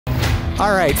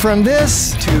All right, from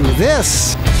this to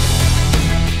this.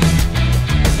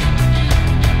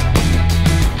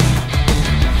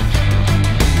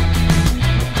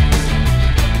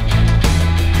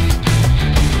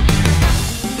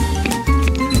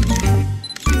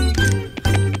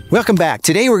 Welcome back.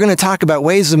 Today we're going to talk about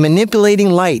ways of manipulating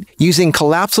light using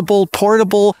collapsible,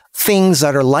 portable things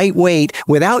that are lightweight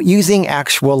without using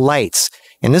actual lights.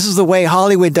 And this is the way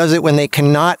Hollywood does it when they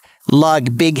cannot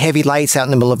lug big heavy lights out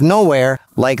in the middle of nowhere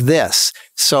like this.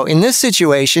 So in this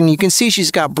situation, you can see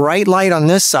she's got bright light on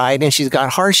this side and she's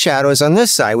got harsh shadows on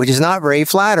this side, which is not very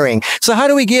flattering. So how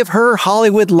do we give her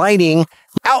Hollywood lighting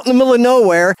out in the middle of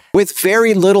nowhere with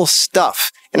very little stuff?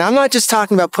 And I'm not just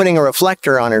talking about putting a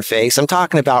reflector on her face. I'm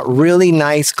talking about really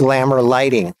nice glamour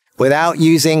lighting without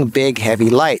using big, heavy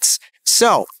lights.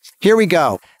 So here we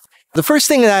go. The first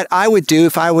thing that I would do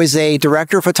if I was a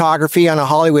director of photography on a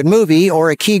Hollywood movie or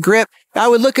a key grip, I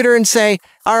would look at her and say,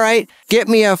 all right, get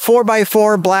me a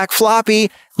 4x4 black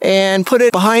floppy and put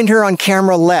it behind her on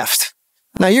camera left.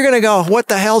 Now you're going to go, what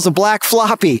the hell's a black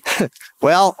floppy?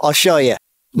 Well, I'll show you.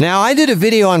 Now, I did a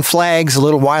video on flags a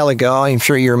little while ago. I'm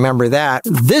sure you remember that.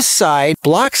 This side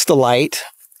blocks the light,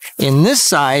 and this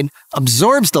side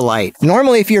absorbs the light.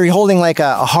 Normally, if you're holding like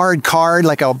a hard card,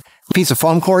 like a piece of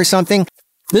foam core or something,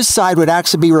 this side would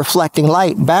actually be reflecting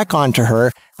light back onto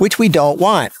her, which we don't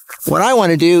want. What I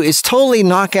want to do is totally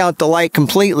knock out the light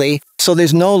completely, so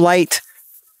there's no light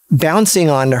bouncing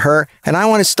onto her, and I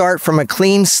want to start from a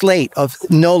clean slate of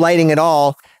no lighting at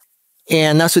all.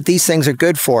 And that's what these things are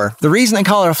good for. The reason I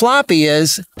call it a floppy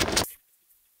is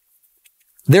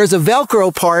there's a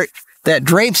Velcro part that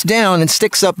drapes down and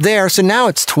sticks up there. So now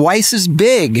it's twice as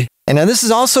big. And now this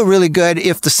is also really good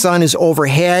if the sun is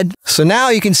overhead. So now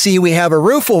you can see we have a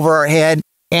roof over our head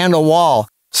and a wall.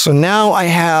 So now I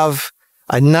have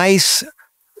a nice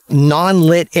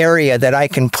non-lit area that I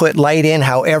can put light in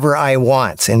however I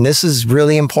want. And this is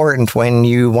really important when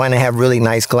you want to have really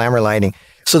nice glamour lighting.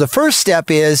 So the first step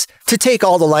is to take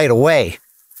all the light away.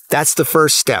 That's the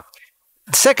first step.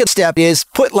 The second step is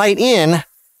put light in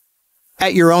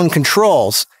at your own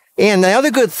controls. And the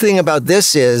other good thing about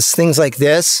this is things like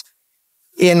this.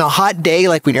 In a hot day,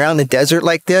 like when you're out in the desert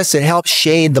like this, it helps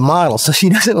shade the model so she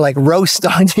doesn't like roast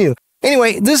on you.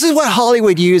 Anyway, this is what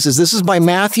Hollywood uses. This is by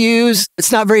Matthews.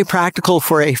 It's not very practical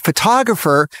for a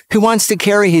photographer who wants to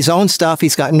carry his own stuff.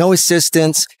 He's got no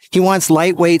assistants. He wants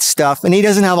lightweight stuff, and he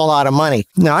doesn't have a lot of money.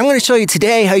 Now, I'm going to show you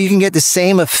today how you can get the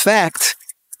same effect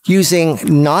using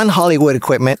non-Hollywood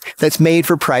equipment that's made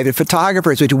for private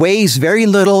photographers, which weighs very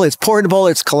little. It's portable,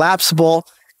 it's collapsible,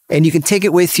 and you can take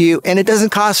it with you, and it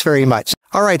doesn't cost very much.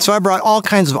 All right, so I brought all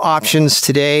kinds of options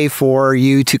today for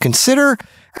you to consider.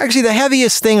 Actually, the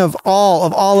heaviest thing of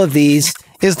all of these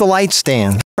is the light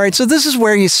stand. All right, so this is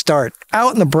where you start.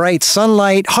 Out in the bright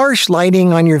sunlight, harsh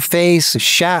lighting on your face,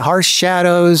 harsh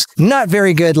shadows, not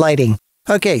very good lighting.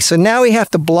 Okay, so now we have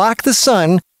to block the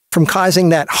sun from causing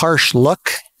that harsh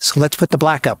look. So let's put the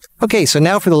black up. Okay, so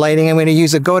now for the lighting, I'm going to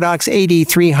use a Godox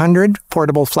AD300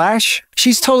 portable flash.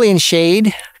 She's totally in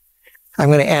shade. I'm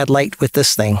going to add light with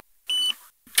this thing.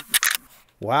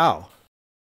 Wow.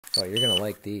 Oh, you're going to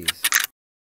like these.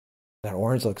 That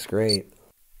orange looks great.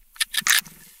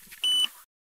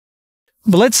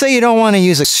 But let's say you don't want to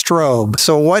use a strobe.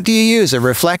 So what do you use, a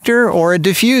reflector or a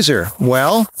diffuser?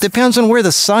 Well, depends on where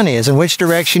the sun is and which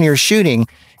direction you're shooting.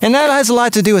 And that has a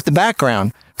lot to do with the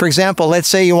background. For example, let's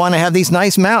say you want to have these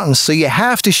nice mountains, so you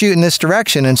have to shoot in this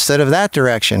direction instead of that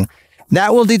direction.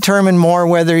 That will determine more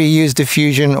whether you use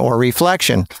diffusion or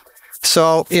reflection.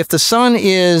 So if the sun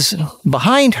is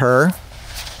behind her,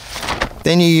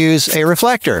 then you use a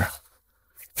reflector.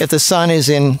 If the sun is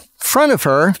in front of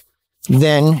her,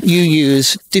 then you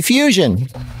use diffusion,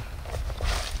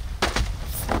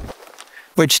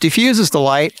 which diffuses the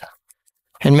light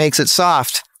and makes it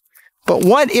soft. But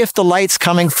what if the light's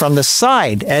coming from the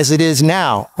side, as it is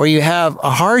now, where you have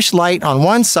a harsh light on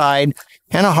one side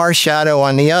and a harsh shadow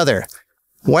on the other?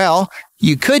 Well,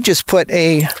 you could just put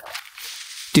a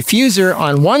diffuser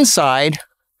on one side,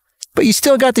 but you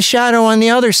still got the shadow on the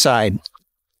other side.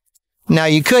 Now,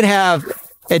 you could have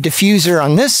a diffuser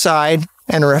on this side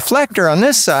and a reflector on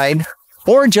this side,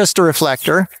 or just a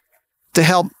reflector to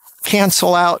help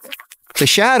cancel out the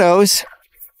shadows.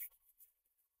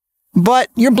 But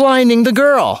you're blinding the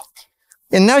girl.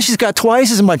 And now she's got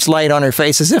twice as much light on her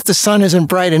face, as if the sun isn't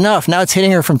bright enough. Now it's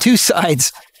hitting her from two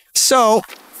sides. So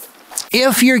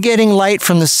if you're getting light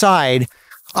from the side,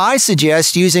 I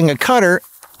suggest using a cutter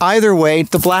either way,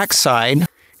 the black side.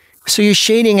 So you're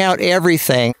shading out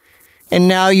everything. And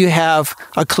now you have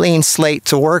a clean slate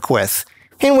to work with.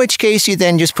 In which case you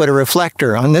then just put a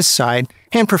reflector on this side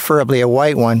and preferably a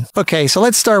white one. Okay, so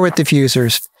let's start with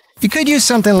diffusers. You could use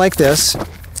something like this.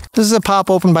 This is a pop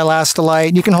open by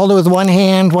Elastilite. You can hold it with one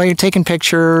hand while you're taking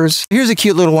pictures. Here's a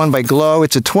cute little one by Glow.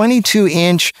 It's a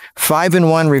 22-inch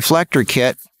 5-in-1 reflector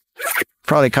kit.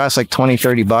 Probably costs like 20,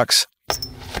 30 bucks.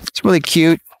 It's really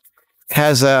cute. It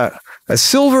has a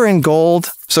silver and gold,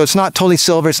 so it's not totally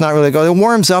silver. It's not really gold. It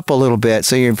warms up a little bit,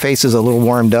 so your face is a little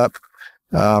warmed up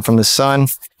from the sun.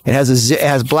 It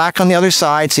has black on the other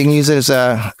side, so you can use it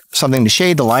as something to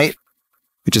shade the light,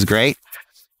 which is great.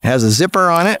 It has a zipper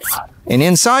on it. And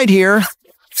inside here,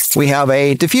 we have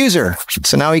a diffuser.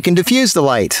 So now we can diffuse the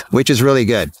light, which is really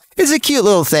good. It's a cute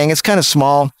little thing. It's kind of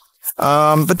small.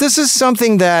 But this is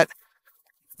something that,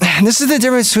 this is the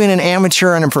difference between an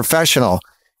amateur and a professional.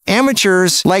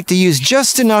 Amateurs like to use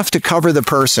just enough to cover the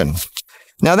person.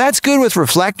 Now that's good with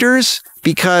reflectors,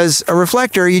 because a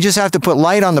reflector, you just have to put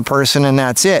light on the person and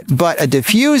that's it. But a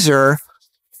diffuser,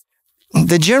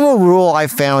 the general rule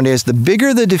I've found is the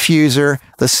bigger the diffuser,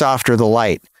 the softer the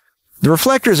light. The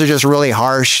reflectors are just really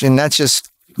harsh, and that's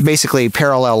just basically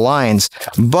parallel lines.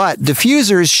 But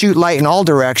diffusers shoot light in all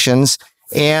directions,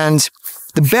 and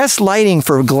the best lighting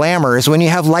for glamour is when you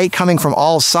have light coming from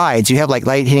all sides. You have like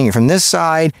light hitting you from this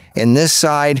side and this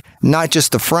side, not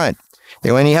just the front.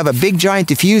 And when you have a big giant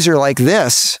diffuser like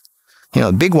this, you know,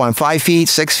 the big one, 5 feet,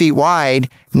 6 feet wide,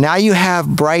 now you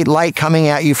have bright light coming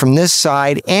at you from this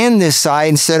side and this side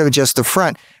instead of just the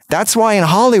front. That's why in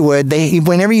Hollywood,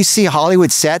 whenever you see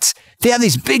Hollywood sets, they have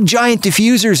these big giant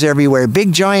diffusers everywhere,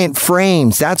 big giant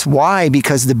frames. That's why,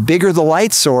 because the bigger the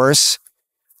light source,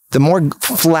 the more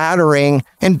flattering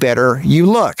and better you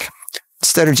look,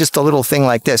 instead of just a little thing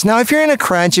like this. Now, if you're in a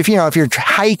crunch, if you're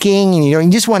hiking and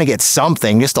you just want to get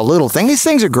something, just a little thing, these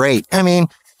things are great. I mean,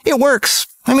 it works.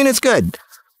 I mean, it's good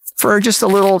for just a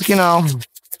little,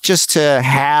 just to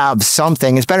have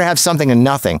something. It's better to have something than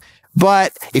nothing.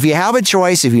 But if you have a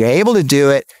choice, if you're able to do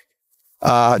it,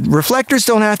 reflectors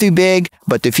don't have to be big,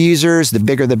 but diffusers, the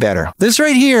bigger the better. This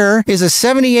right here is a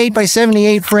 78 by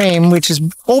 78 frame, which is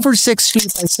over 6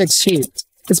 feet by 6 feet.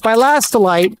 It's by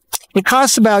Elastilite. It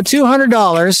costs about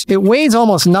 $200. It weighs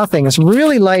almost nothing. It's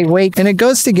really lightweight, and it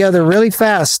goes together really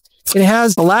fast. It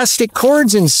has elastic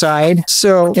cords inside,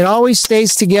 so it always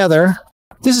stays together.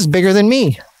 This is bigger than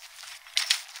me.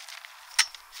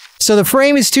 So the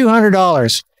frame is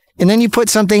 $200. And then you put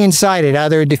something inside it,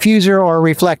 either a diffuser or a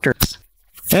reflector.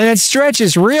 And it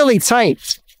stretches really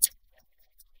tight.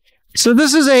 So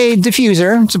this is a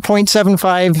diffuser. It's a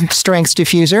 0.75 strength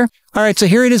diffuser. All right, so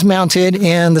here it is mounted,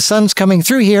 and the sun's coming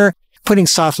through here, putting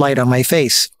soft light on my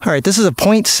face. All right, this is a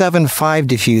 0.75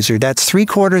 diffuser. That's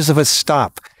 3/4 of a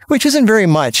stop, which isn't very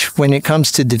much when it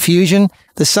comes to diffusion.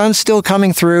 The sun's still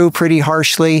coming through pretty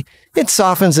harshly. It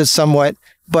softens it somewhat.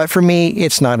 But for me,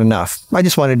 it's not enough. I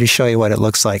just wanted to show you what it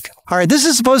looks like. All right, this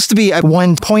is supposed to be a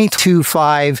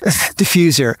 1.25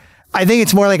 diffuser. I think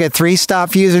it's more like a 3-stop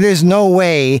diffuser. There's no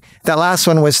way that last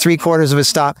one was 3/4 of a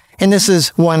stop, and this is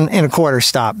 1 1/4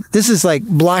 stop. This is like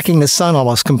blocking the sun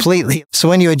almost completely. So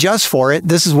when you adjust for it,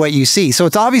 this is what you see. So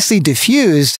it's obviously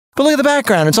diffused, but look at the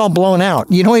background. It's all blown out.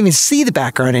 You don't even see the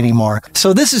background anymore.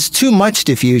 So this is too much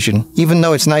diffusion. Even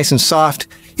though it's nice and soft,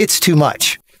 it's too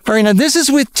much. All right, now this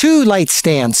is with 2 light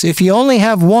stands. If you only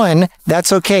have 1,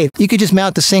 that's okay. You could just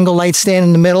mount the single light stand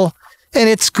in the middle,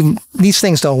 and these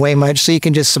things don't weigh much, so you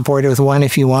can just support it with 1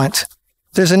 if you want.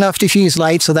 There's enough diffused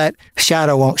light so that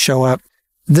shadow won't show up.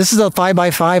 This is a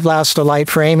 5x5 Elastilite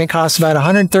frame. It costs about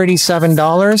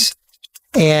 $137.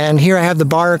 And here I have the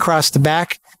bar across the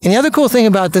back. And the other cool thing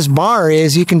about this bar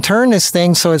is you can turn this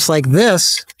thing so it's like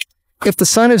this. If the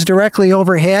sun is directly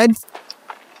overhead,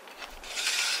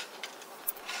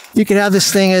 you could have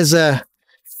this thing as a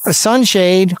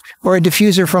sunshade or a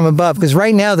diffuser from above, because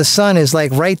right now the sun is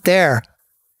like right there.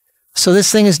 So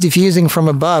this thing is diffusing from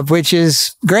above, which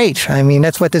is great. I mean,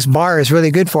 that's what this bar is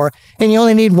really good for. And you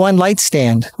only need 1 light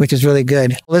stand, which is really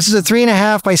good. This is a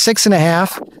 3.5 by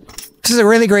 6.5. This is a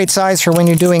really great size for when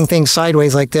you're doing things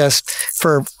sideways like this,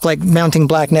 for like mounting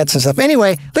black nets and stuff.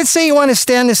 Anyway, let's say you want to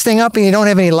stand this thing up and you don't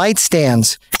have any light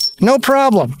stands. No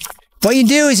problem. What you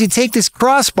do is you take this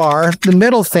crossbar, the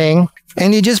middle thing,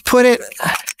 and you just put it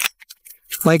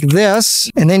like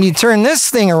this, and then you turn this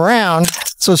thing around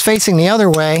so it's facing the other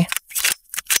way,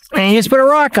 and you just put a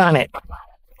rock on it.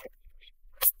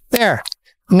 There.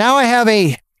 Now I have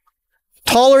a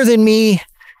taller than me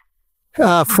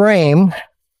frame.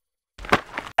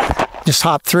 Just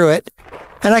hop through it.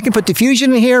 And I can put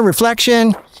diffusion in here,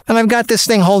 reflection, and I've got this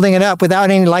thing holding it up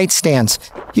without any light stands.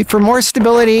 For more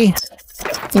stability,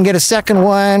 you can get a second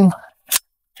one.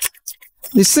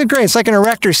 This is great. It's like an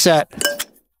erector set.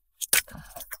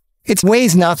 It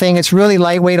weighs nothing. It's really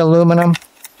lightweight aluminum.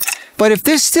 But if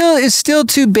this is still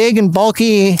too big and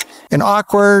bulky and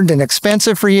awkward and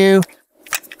expensive for you,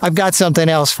 I've got something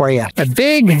else for you. A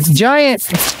big, giant,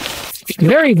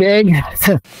 very big,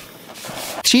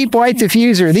 cheap white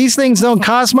diffuser. These things don't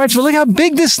cost much, but look how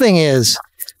big this thing is.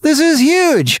 This is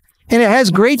huge. And it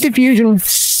has great diffusion.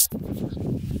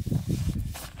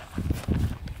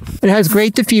 It has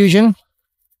great diffusion.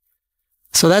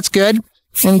 So that's good.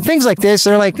 And things like this,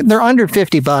 they're under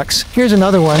 50 bucks. Here's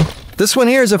another one. This one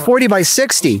here is a 40 by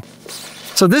 60.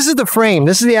 So this is the frame.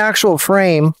 This is the actual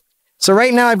frame. So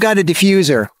right now I've got a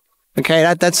diffuser. Okay,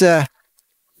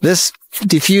 this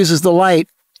diffuses the light.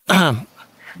 But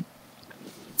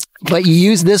you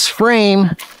use this frame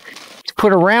to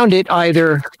put around it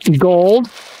either gold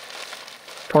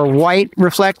or white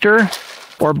reflector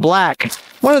or black.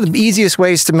 One of the easiest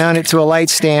ways to mount it to a light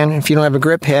stand, if you don't have a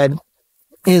grip head,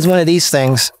 is one of these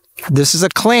things. This is a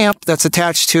clamp that's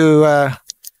attached to a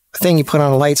thing you put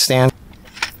on a light stand.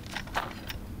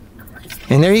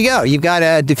 And there you go. You've got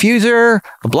a diffuser,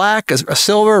 a black, a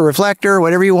silver, a reflector,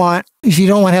 whatever you want. If you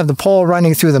don't want to have the pole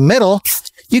running through the middle,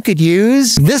 you could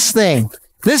use this thing.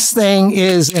 This thing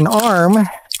is an arm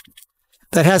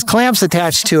that has clamps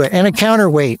attached to it and a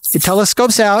counterweight. It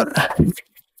telescopes out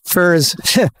for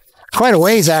quite a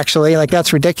ways, actually. Like,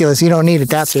 that's ridiculous. You don't need it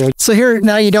that big. So here,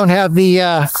 now you don't have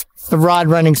the rod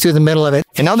running through the middle of it.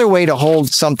 Another way to hold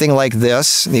something like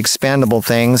this, the expandable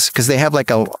things, because they have like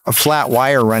a flat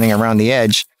wire running around the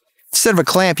edge. Instead of a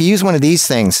clamp, you use one of these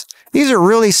things. These are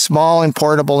really small and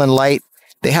portable and light.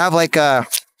 They have like a,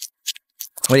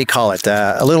 what do you call it?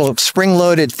 A little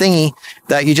spring-loaded thingy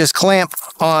that you just clamp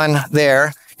on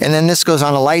there, and then this goes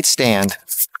on a light stand.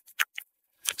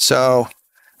 So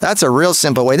that's a real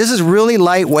simple way. This is really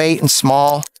lightweight and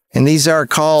small. And these are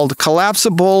called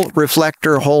collapsible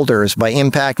reflector holders by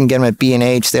Impact, and get them at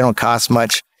B&H. They don't cost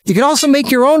much. You can also make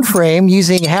your own frame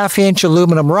using 1/2-inch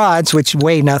aluminum rods, which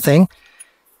weigh nothing.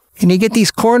 And you get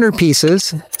these corner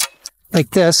pieces like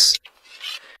this.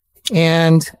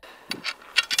 And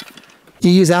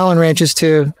you use Allen wrenches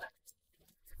to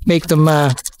make them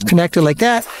connected like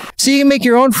that. So you can make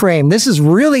your own frame. This is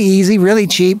really easy, really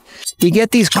cheap. You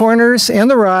get these corners and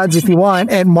the rods, if you want,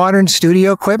 at Modern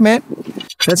Studio Equipment.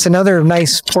 That's another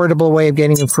nice portable way of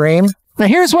getting a frame. Now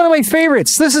here's one of my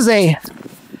favorites. This is a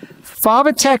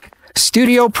Fabitech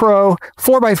Studio Pro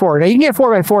 4x4. Now you can get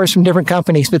 4x4s from different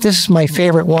companies, but this is my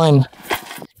favorite one.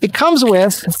 It comes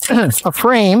with a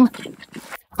frame,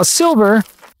 a silver,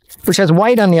 which has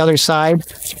white on the other side,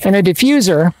 and a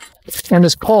diffuser, and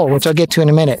this pole, which I'll get to in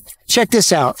a minute. Check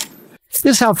this out.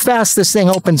 This is how fast this thing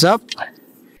opens up.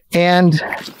 And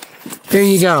there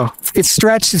you go. It's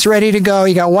stretched. It's ready to go.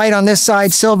 You got white on this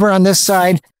side, silver on this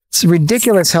side. It's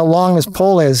ridiculous how long this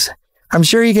pole is. I'm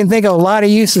sure you can think of a lot of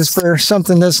uses for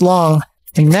something this long.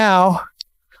 And now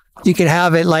you can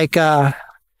have it like at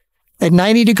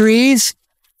 90 degrees,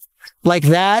 like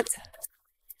that.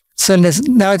 So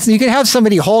now you can have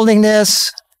somebody holding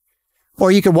this,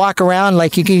 or you could walk around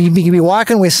like you can be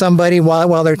walking with somebody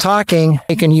while they're talking.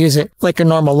 You can use it like a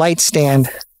normal light stand,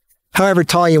 however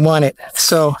tall you want it.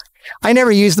 So I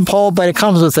never use the pole, but it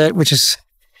comes with it, which is,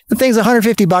 the thing's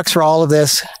 150 bucks for all of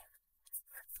this.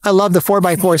 I love the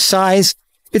 4x4 size.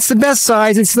 It's the best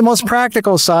size. It's the most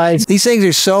practical size. These things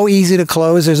are so easy to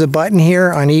close. There's a button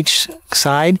here on each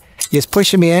side. You just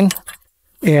push them in,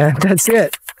 and that's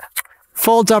it.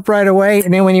 Folds up right away,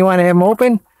 and then when you want to have them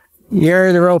open,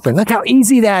 here they're open. Look how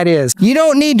easy that is. You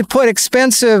don't need to put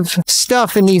expensive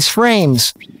stuff in these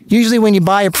frames. Usually when you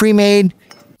buy a pre-made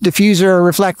diffuser or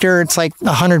reflector, it's like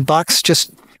 $100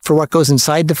 just for what goes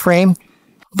inside the frame.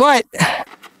 But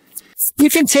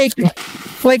you can take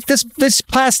like this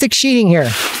plastic sheeting here,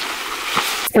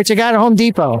 which I got at Home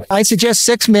Depot. I suggest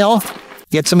 6 mil.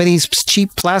 Get some of these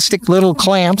cheap plastic little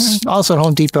clamps, also at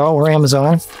Home Depot or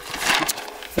Amazon.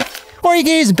 Or you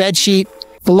can use a bed sheet.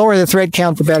 The lower the thread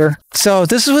count, the better. So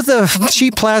this is with the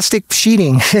cheap plastic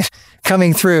sheeting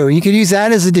coming through. You could use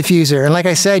that as a diffuser. And like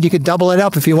I said, you could double it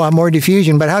up if you want more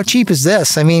diffusion. But how cheap is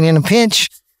this? I mean, in a pinch,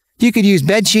 you could use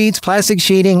bed sheets, plastic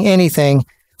sheeting, anything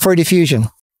for diffusion.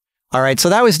 All right, so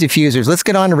that was diffusers. Let's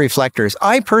get on to reflectors.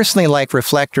 I personally like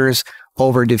reflectors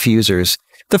over diffusers.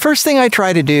 The first thing I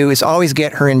try to do is always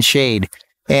get her in shade.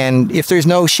 And if there's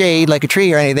no shade, like a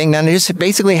tree or anything, then I just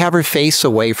basically have her face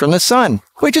away from the sun,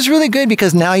 which is really good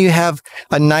because now you have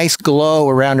a nice glow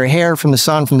around her hair from the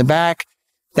sun from the back.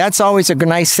 That's always a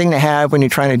nice thing to have when you're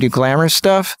trying to do glamour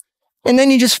stuff. And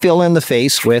then you just fill in the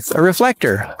face with a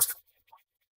reflector.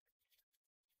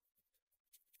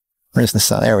 Where's the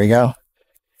sun? There we go.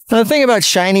 Now, the thing about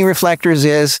shiny reflectors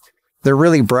is they're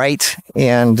really bright,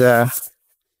 and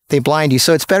they blind you.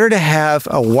 So it's better to have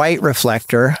a white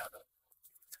reflector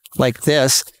like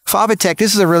this. Fobitech,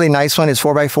 this is a really nice one. It's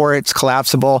 4x4, it's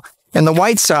collapsible. And the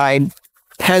white side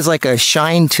has like a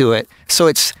shine to it. So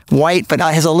it's white, but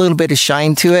it has a little bit of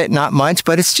shine to it. Not much,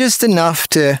 but it's just enough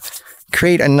to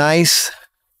create a nice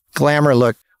glamour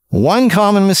look. One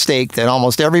common mistake that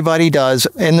almost everybody does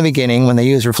in the beginning when they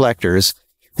use reflectors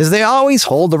is they always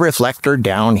hold the reflector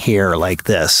down here like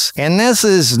this. And this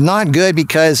is not good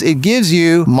because it gives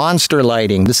you monster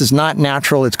lighting. This is not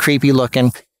natural. It's creepy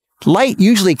looking. Light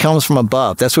usually comes from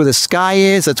above. That's where the sky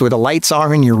is. That's where the lights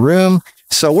are in your room.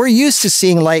 So we're used to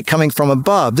seeing light coming from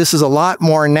above. This is a lot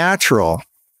more natural.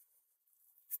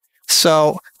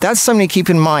 So that's something to keep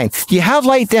in mind. You have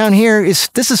light down here.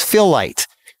 This is fill light.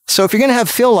 So if you're going to have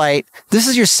fill light, this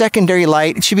is your secondary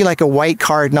light. It should be like a white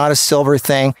card, not a silver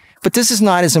thing. But this is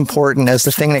not as important as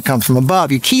the thing that comes from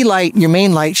above. Your key light, your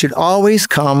main light should always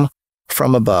come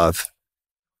from above.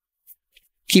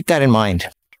 Keep that in mind.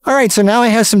 All right, so now I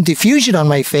have some diffusion on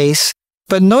my face,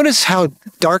 but notice how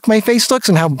dark my face looks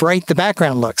and how bright the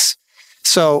background looks.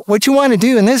 So what you want to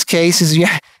do in this case is,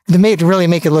 to really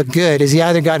make it look good, is you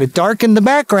either got to darken the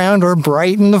background or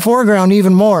brighten the foreground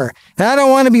even more. And I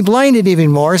don't want to be blinded even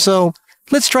more, so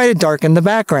let's try to darken the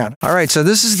background. All right, so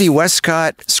this is the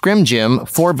Westcott Scrim Gym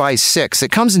 4x6.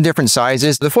 It comes in different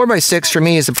sizes. The 4x6 for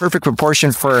me is the perfect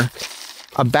proportion for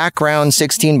a background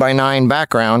 16:9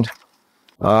 background.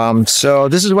 So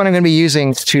this is what I'm going to be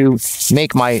using to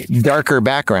make my darker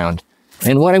background.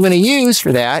 And what I'm going to use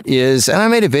for that is, and I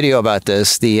made a video about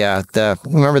this,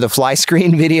 remember the fly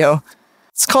screen video?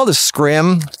 It's called a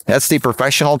scrim. That's the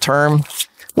professional term.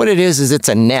 What it is it's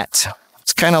a net.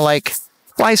 It's kind of like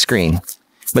fly screen,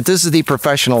 but this is the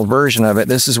professional version of it.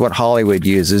 This is what Hollywood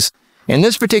uses. And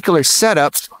this particular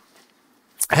setup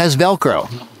has Velcro.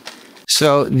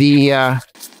 So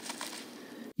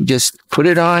just put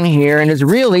it on here, and it's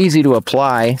real easy to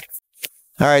apply.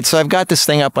 All right, so I've got this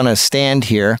thing up on a stand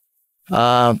here.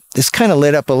 It's kind of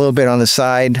lit up a little bit on the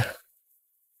side.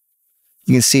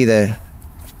 You can see the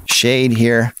shade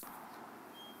here.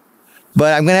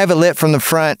 But I'm going to have it lit from the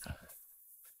front,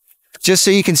 just so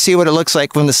you can see what it looks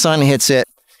like when the sun hits it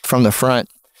from the front.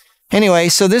 Anyway,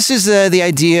 so this is the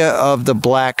idea of the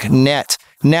black net.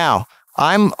 Now,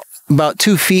 I'm about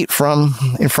 2 feet from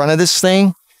in front of this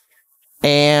thing,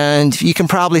 and you can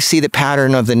probably see the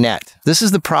pattern of the net. This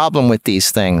is the problem with these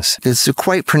things. It's a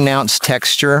quite pronounced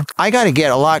texture. I got to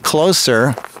get a lot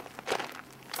closer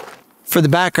for the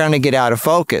background to get out of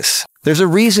focus. There's a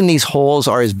reason these holes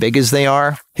are as big as they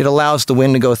are. It allows the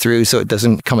wind to go through so it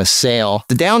doesn't become a sail.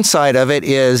 The downside of it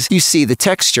is you see the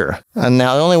texture. And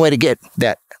now the only way to get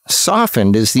that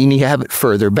softened is you need to have it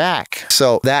further back.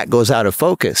 So that goes out of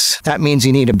focus. That means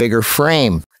you need a bigger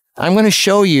frame. I'm going to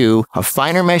show you a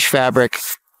finer mesh fabric,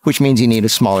 which means you need a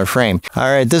smaller frame. All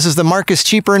right, this is the Marcus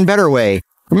cheaper and better way.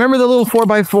 Remember the little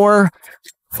 4x4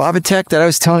 Fobitech that I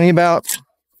was telling you about?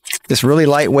 This really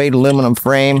lightweight aluminum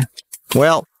frame.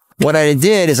 Well, what I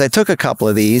did is I took a couple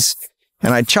of these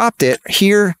and I chopped it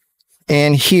here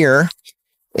and here,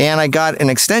 and I got an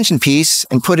extension piece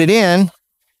and put it in.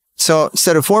 So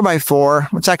instead of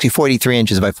 4x4, it's actually 43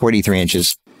 inches by 43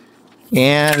 inches.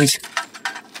 And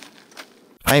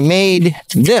I made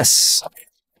this.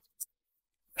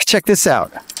 Check this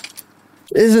out.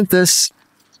 Isn't this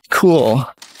cool?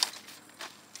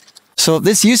 So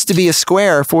this used to be a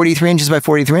square, 43 inches by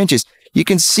 43 inches. You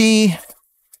can see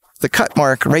the cut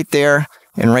mark right there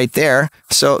and right there.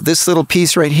 So this little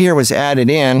piece right here was added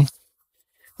in,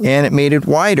 and it made it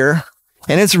wider.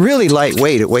 And it's really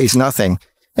lightweight. It weighs nothing.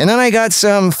 And then I got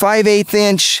some 5/8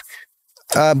 inch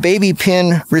baby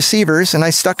pin receivers, and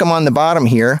I stuck them on the bottom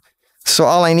here. So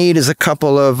all I need is a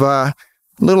couple of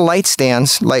little light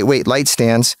stands, lightweight light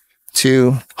stands,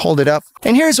 to hold it up.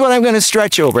 And here's what I'm going to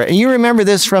stretch over. And you remember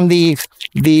this from the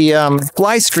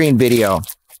fly screen video.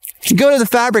 You go to the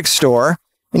fabric store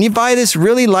and you buy this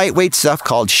really lightweight stuff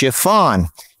called chiffon.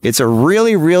 It's a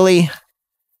really, really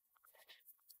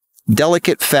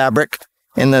delicate fabric.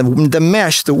 And the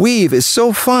mesh, the weave, is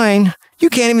so fine, you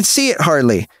can't even see it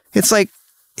hardly. It's like,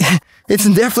 it's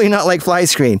definitely not like fly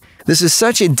screen. This is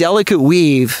such a delicate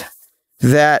weave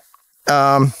that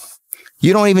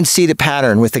you don't even see the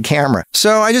pattern with the camera.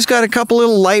 So I just got a couple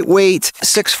little lightweight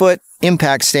 6-foot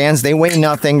impact stands. They weigh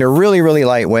nothing. They're really, really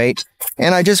lightweight.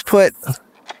 And I just put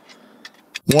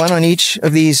one on each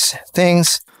of these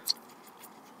things.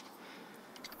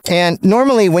 And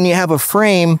normally when you have a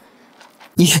frame,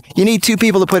 you need 2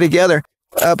 people to put together.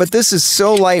 But this is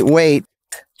so lightweight,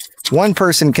 one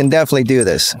person can definitely do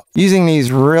this. Using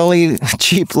these really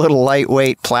cheap little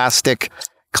lightweight plastic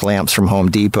clamps from Home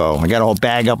Depot. I got a whole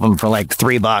bag of them for like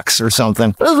 $3 or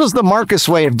something. This was the Marcus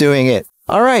way of doing it.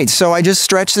 All right, so I just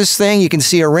stretched this thing. You can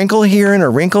see a wrinkle here and a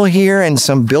wrinkle here and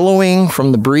some billowing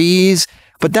from the breeze.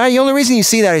 But the only reason you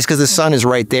see that is because the sun is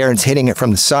right there and it's hitting it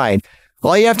from the side.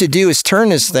 All you have to do is turn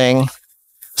this thing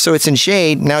so it's in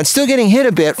shade. Now, it's still getting hit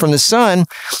a bit from the sun,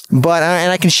 but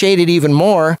and I can shade it even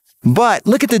more. But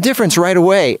look at the difference right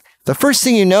away. The first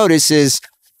thing you notice is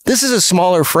this is a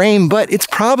smaller frame, but it's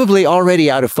probably already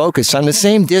out of focus. I'm the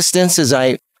same distance as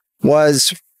I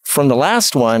was from the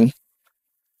last one,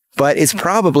 but it's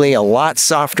probably a lot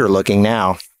softer looking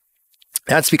now.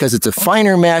 That's because it's a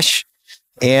finer mesh,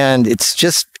 and it's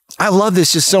just, I love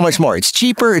this just so much more. It's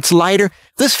cheaper, it's lighter.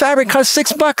 This fabric costs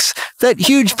 $6. That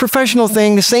huge professional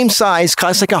thing, the same size,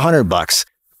 costs like $100.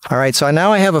 All right, so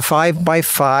now I have a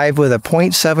 5x5 with a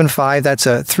 0.75. That's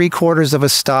a 3/4 of a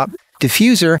stop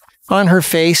diffuser on her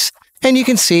face. And you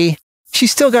can see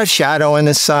she's still got shadow on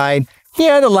this side.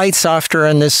 Yeah, the light's softer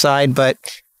on this side, but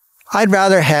I'd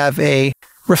rather have a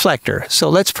reflector. So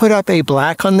let's put up a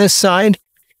black on this side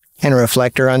and a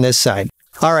reflector on this side.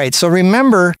 All right, so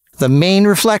remember, the main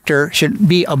reflector should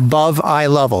be above eye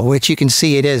level, which you can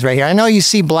see it is right here. I know you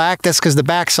see black. That's because the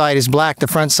back side is black. The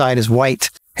front side is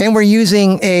white. And we're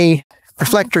using a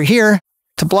reflector here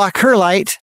to block her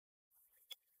light.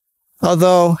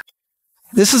 Although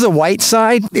this is a white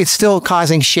side, it's still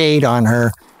causing shade on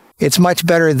her. It's much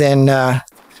better than,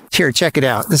 here, check it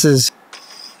out. This is,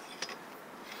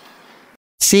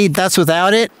 see, that's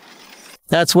without it.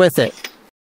 That's with it.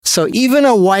 So even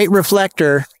a white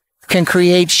reflector can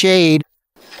create shade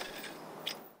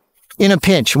in a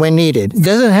pinch when needed. It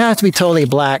doesn't have to be totally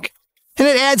black. And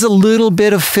it adds a little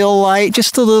bit of fill light,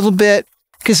 just a little bit,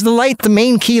 because the light, the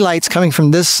main key light's coming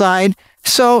from this side.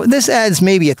 So this adds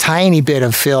maybe a tiny bit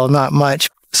of fill, not much.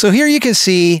 So here you can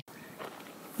see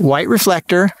white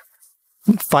reflector,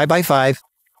 5x5,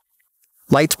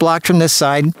 light's blocked from this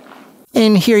side.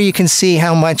 And here you can see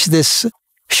how much this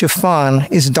chiffon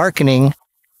is darkening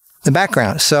the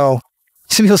background. So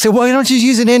some people say, well, why don't you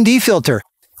use an ND filter?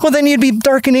 Well, then you'd be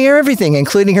darkening everything,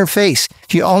 including her face.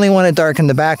 You only want to darken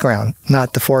the background,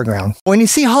 not the foreground. When you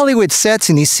see Hollywood sets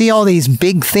and you see all these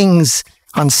big things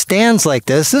on stands like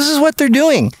this is what they're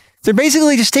doing. They're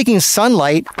basically just taking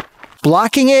sunlight,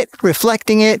 blocking it,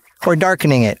 reflecting it, or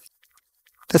darkening it.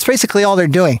 That's basically all they're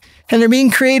doing. And they're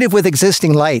being creative with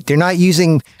existing light. They're not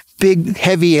using big,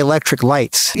 heavy electric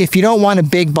lights. If you don't want a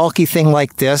big, bulky thing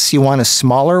like this, you want a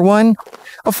smaller one,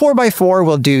 a 4x4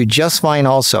 will do just fine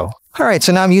also. All right,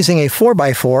 so now I'm using a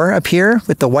 4x4 up here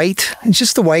with the white. It's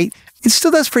just the white. It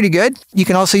still does pretty good. You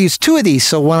can also use 2 of these,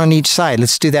 so 1 on each side.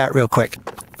 Let's do that real quick.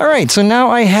 All right, so now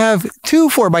I have 2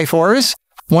 4x4s,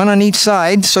 1 on each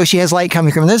side, so she has light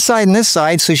coming from this side and this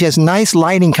side, so she has nice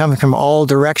lighting coming from all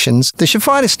directions. The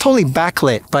chiffon is totally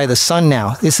backlit by the sun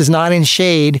now. This is not in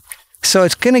shade, so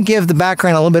it's going to give the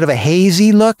background a little bit of a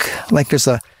hazy look, like there's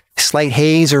a slight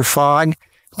haze or fog.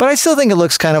 But I still think it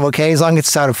looks kind of okay, as long as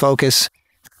it's out of focus.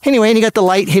 Anyway, and you got the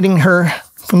light hitting her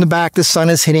from the back. The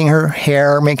sun is hitting her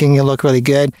hair, making it look really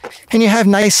good. And you have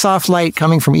nice soft light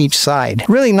coming from each side.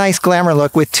 Really nice glamour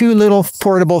look with 2 little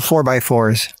portable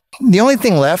 4x4s. The only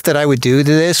thing left that I would do to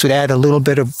this would add a little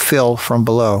bit of fill from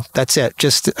below. That's it.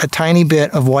 Just a tiny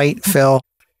bit of white fill.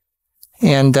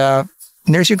 And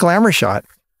there's your glamour shot.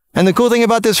 And the cool thing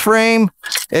about this frame,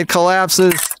 it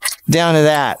collapses down to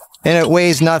that. And it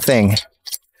weighs nothing.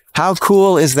 How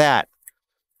cool is that?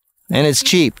 And it's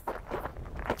cheap.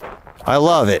 I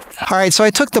love it. All right, so I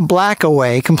took the black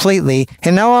away completely,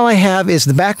 and now all I have is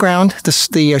the background, the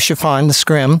chiffon, the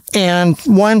scrim, and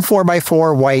 1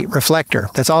 4x4 white reflector.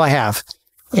 That's all I have.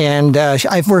 And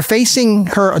we're facing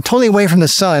her totally away from the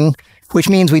sun, which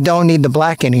means we don't need the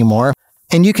black anymore.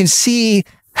 And you can see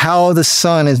how the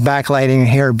sun is backlighting her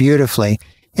hair beautifully.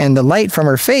 And the light from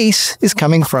her face is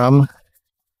coming from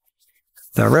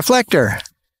the reflector.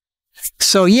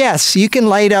 So yes, you can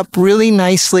light up really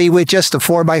nicely with just a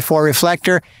 4x4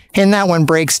 reflector, and that one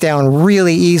breaks down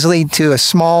really easily to a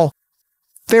small,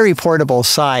 very portable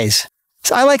size.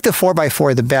 So I like the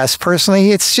 4x4 the best,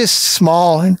 personally. It's just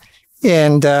small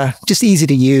and just easy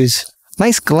to use.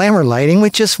 Nice glamour lighting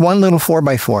with just 1 little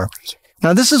 4x4.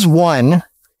 Now this is 1,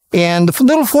 and the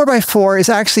little 4x4 is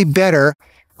actually better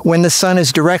when the sun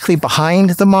is directly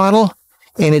behind the model,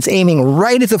 and it's aiming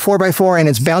right at the 4x4 and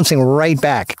it's bouncing right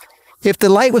back. If the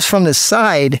light was from the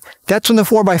side, that's when the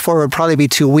 4x4 would probably be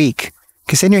too weak,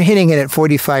 because then you're hitting it at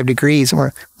 45 degrees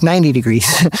or 90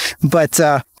 degrees. But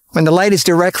when the light is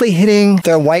directly hitting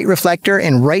the white reflector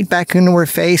and right back into her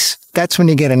face, that's when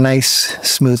you get a nice,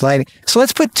 smooth lighting. So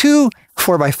let's put 2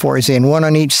 4x4s in, 1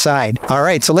 on each side. All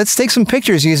right, so let's take some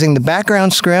pictures using the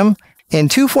background scrim and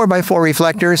 2 4x4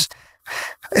 reflectors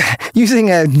using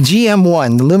a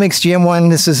GM1, the Lumix GM1.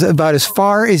 This is about as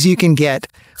far as you can get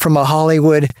from a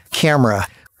Hollywood camera.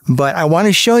 But I want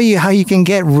to show you how you can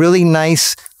get really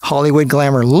nice Hollywood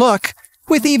glamour look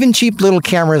with even cheap little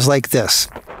cameras like this.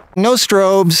 No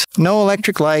strobes, no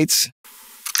electric lights.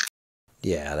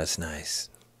 Yeah, that's nice.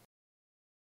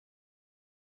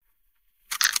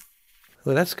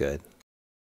 Well, that's good.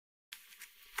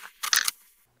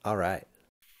 All right.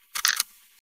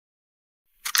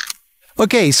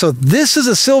 Okay, so this is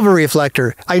a silver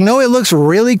reflector. I know it looks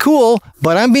really cool,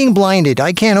 but I'm being blinded.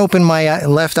 I can't open my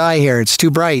left eye here. It's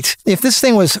too bright. If this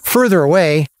thing was further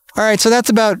away, all right, so that's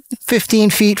about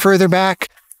 15 feet further back.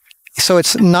 So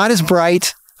it's not as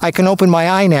bright. I can open my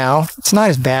eye now. It's not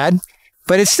as bad,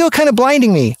 but it's still kind of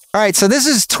blinding me. All right, so this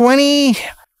is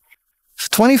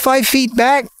 25 feet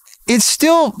back. It's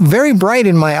still very bright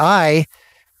in my eye.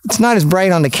 It's not as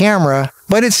bright on the camera,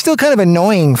 but it's still kind of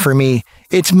annoying for me.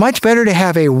 It's much better to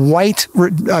have a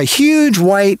huge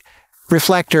white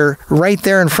reflector right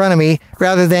there in front of me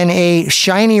rather than a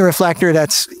shiny reflector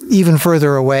that's even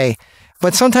further away.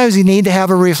 But sometimes you need to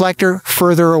have a reflector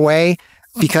further away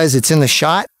because it's in the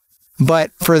shot.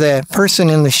 But for the person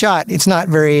in the shot, it's not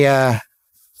very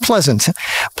pleasant.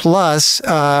 Plus,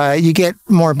 you get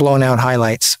more blown out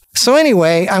highlights. So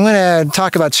anyway, I'm going to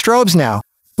talk about strobes now.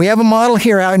 We have a model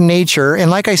here out in nature, and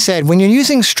like I said, when you're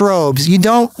using strobes, you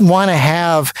don't want to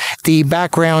have the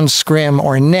background scrim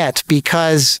or net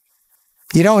because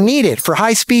you don't need it. For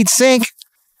high-speed sync,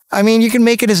 I mean, you can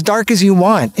make it as dark as you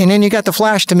want, and then you got the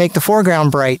flash to make the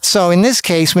foreground bright. So in this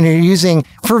case, when you're using,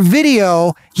 for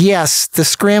video, yes, the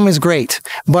scrim is great,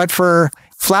 but for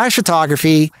flash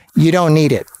photography, you don't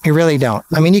need it. You really don't.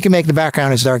 I mean, you can make the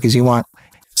background as dark as you want.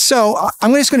 So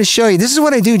I'm just going to show you. This is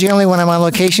what I do generally when I'm on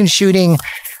location shooting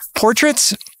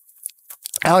portraits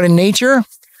out in nature.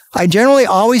 I generally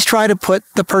always try to put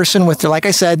the person with, like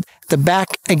I said, their back,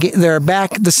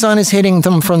 the sun is hitting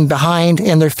them from behind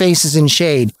and their face is in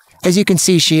shade. As you can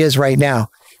see, she is right now.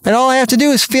 And all I have to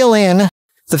do is fill in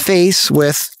the face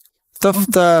with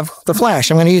the flash.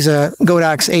 I'm going to use a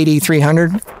Godox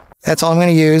AD300. That's all I'm going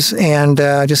to use. And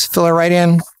just fill it right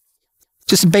in.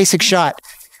 Just a basic shot.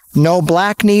 No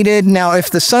black needed. Now, if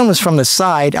the sun was from the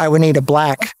side, I would need a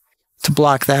black to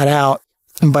block that out.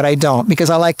 But I don't, because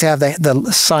I like to have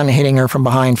the sun hitting her from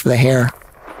behind for the hair.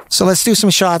 So let's do some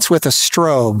shots with a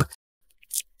strobe.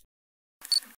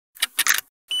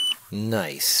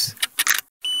 Nice.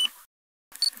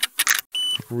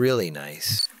 Really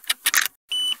nice.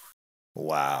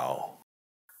 Wow.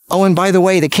 Oh, and by the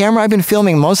way, the camera I've been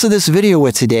filming most of this video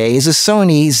with today is a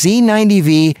Sony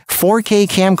Z90V 4K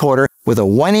camcorder with a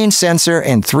 1-inch sensor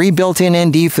and 3 built-in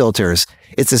ND filters.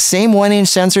 It's the same 1-inch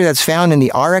sensor that's found in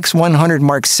the RX100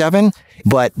 Mark VII,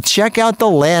 but check out the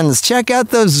lens. Check out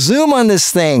the zoom on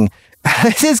this thing.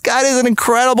 This guy is an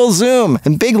incredible zoom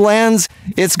and big lens.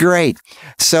 It's great.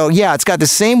 So yeah, it's got the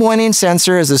same 1-inch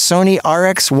sensor as the Sony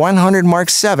RX100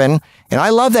 Mark VII, and I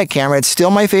love that camera. It's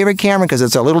still my favorite camera because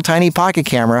it's a little tiny pocket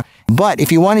camera. But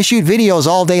if you want to shoot videos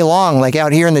all day long, like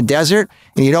out here in the desert,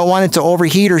 and you don't want it to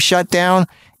overheat or shut down,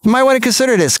 you might want to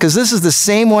consider this because this is the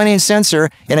same 1-inch sensor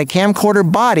in a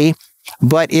camcorder body,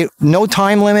 but no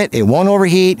time limit. It won't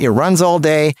overheat. It runs all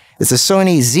day. It's a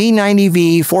Sony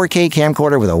Z90V 4K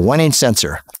camcorder with a 1-inch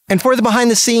sensor. And for the behind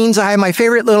the scenes, I have my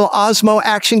favorite little Osmo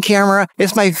action camera.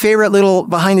 It's my favorite little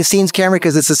behind the scenes camera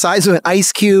because it's the size of an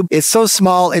ice cube. It's so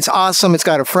small. It's awesome. It's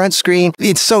got a front screen.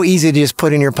 It's so easy to just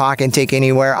put in your pocket and take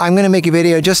anywhere. I'm going to make a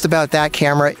video just about that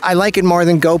camera. I like it more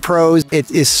than GoPros.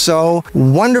 It is so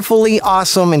wonderfully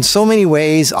awesome in so many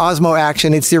ways. Osmo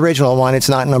action. It's the original one. It's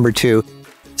not number 2.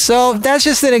 So that's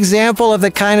just an example of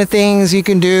the kind of things you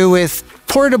can do with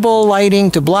portable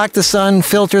lighting to block the sun,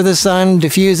 filter the sun,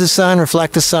 diffuse the sun,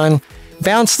 reflect the sun,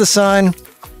 bounce the sun,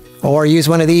 or use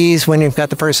one of these when you've got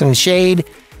the person in shade.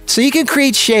 So you can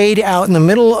create shade out in the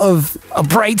middle of a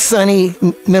bright, sunny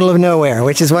middle of nowhere,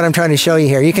 which is what I'm trying to show you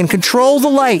here. You can control the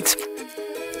light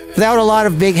without a lot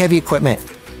of big, heavy equipment.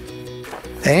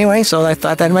 Anyway, so I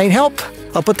thought that might help.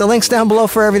 I'll put the links down below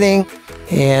for everything.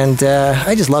 And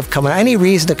I just love coming. Any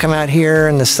reason to come out here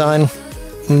in the sun,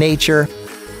 nature.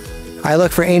 I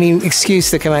look for any excuse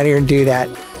to come out here and do that.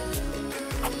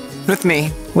 With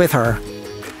me. With her.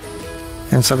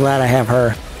 I'm so glad I have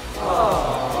her.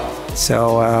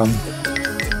 So,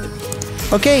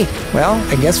 okay. Well,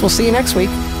 I guess we'll see you next week.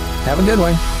 Have a good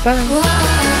one. Bye.